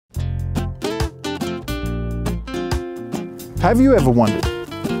Have you ever wondered,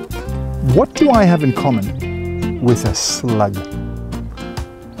 what do I have in common with a slug?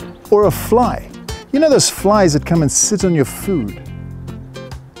 Or a fly? You know those flies that come and sit on your food?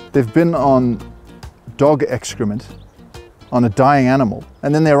 They've been on dog excrement, on a dying animal,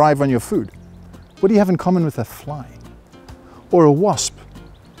 and then they arrive on your food. What do you have in common with a fly? Or a wasp?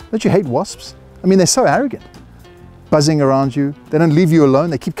 Don't you hate wasps? I mean, they're so arrogant. Buzzing around you, they don't leave you alone,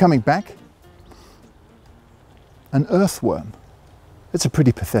 they keep coming back. An earthworm. It's a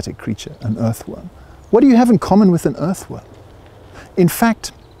pretty pathetic creature, an earthworm. What do you have in common with an earthworm? In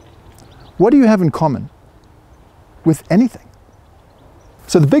fact, what do you have in common with anything?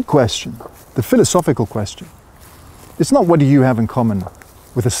 So the big question, the philosophical question, it's not what do you have in common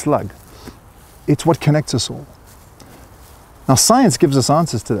with a slug, it's what connects us all. Now science gives us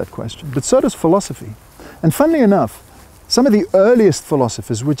answers to that question, but so does philosophy. And funnily enough, some of the earliest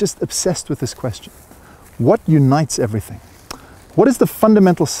philosophers were just obsessed with this question. What unites everything? What is the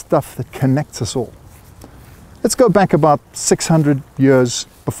fundamental stuff that connects us all? Let's go back about 600 years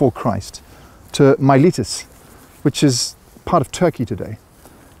before Christ to Miletus, which is part of Turkey today.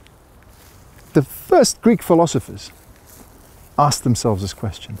 The first Greek philosophers asked themselves this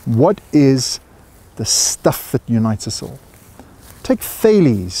question. What is the stuff that unites us all? Take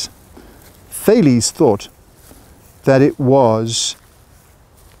Thales. Thales thought that it was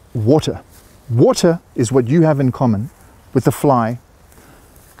water. Water is what you have in common with the fly,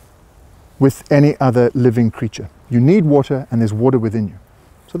 with any other living creature. You need water and there's water within you.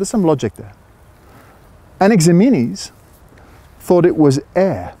 So there's some logic there. Anaximenes thought it was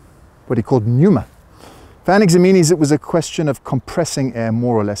air, what he called pneuma. For Anaximenes, it was a question of compressing air,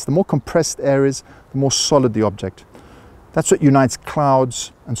 more or less. The more compressed air is, the more solid the object. That's what unites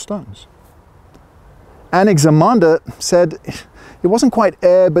clouds and stones. Anaximander said it wasn't quite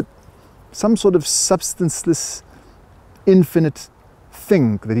air, but some sort of substanceless, infinite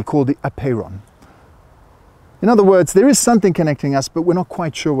thing that he called the apeiron. In other words, there is something connecting us, but we're not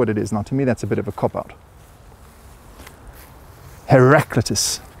quite sure what it is. Now, to me, that's a bit of a cop-out.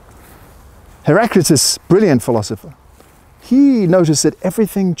 Heraclitus, brilliant philosopher, he noticed that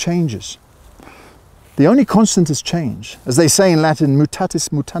everything changes. The only constant is change. As they say in Latin, mutatis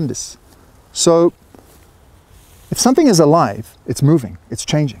mutandis. So, if something is alive, it's moving, it's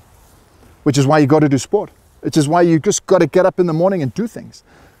changing. Which is why you got to do sport. Which is why you just got to get up in the morning and do things.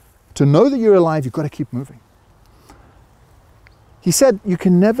 To know that you're alive, you've got to keep moving. He said you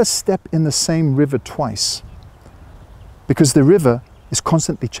can never step in the same river twice because the river is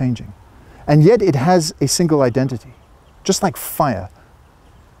constantly changing. And yet it has a single identity. Just like fire.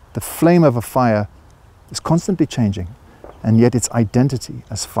 The flame of a fire is constantly changing, and yet its identity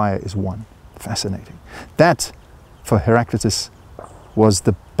as fire is one. Fascinating. That, for Heraclitus, was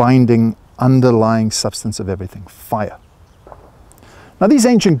the binding, underlying substance of everything, fire. Now these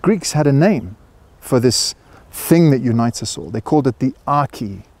ancient Greeks had a name for this thing that unites us all. They called it the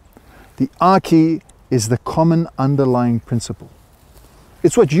Arche. The Arche is the common underlying principle.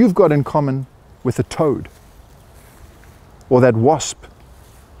 It's what you've got in common with a toad, or that wasp,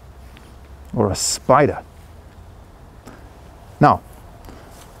 or a spider. Now,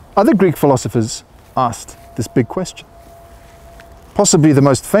 other Greek philosophers asked this big question. Possibly the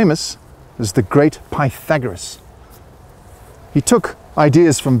most famous is the great Pythagoras. He took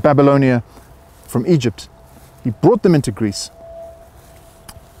ideas from Babylonia, from Egypt, he brought them into Greece,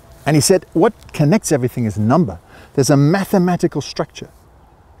 and he said what connects everything is number. There's a mathematical structure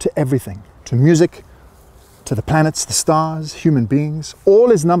to everything, to music, to the planets, the stars, human beings,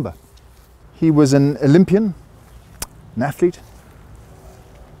 all is number. He was an Olympian, an athlete,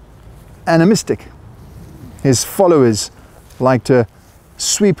 and a mystic. His followers liked to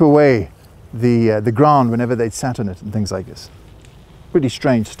sweep away the ground whenever they'd sat on it and things like this. Pretty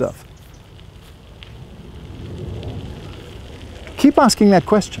strange stuff. Keep asking that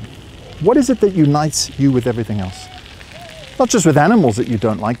question. What is it that unites you with everything else? Not just with animals that you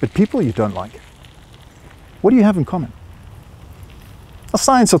don't like, but people you don't like. What do you have in common? Well,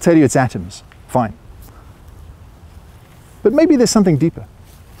 science will tell you it's atoms. Fine. But maybe there's something deeper.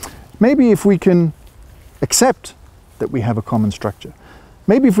 Maybe if we can accept that we have a common structure,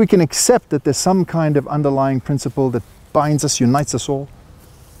 maybe if we can accept that there's some kind of underlying principle that binds us, unites us all,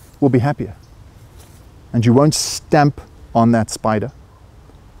 we'll be happier. And you won't stamp on that spider.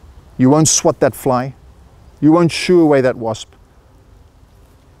 You won't swat that fly. You won't shoo away that wasp.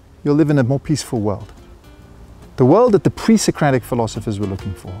 You'll live in a more peaceful world. The world that the pre-Socratic philosophers were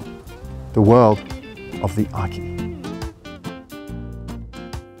looking for. The world of the Arche.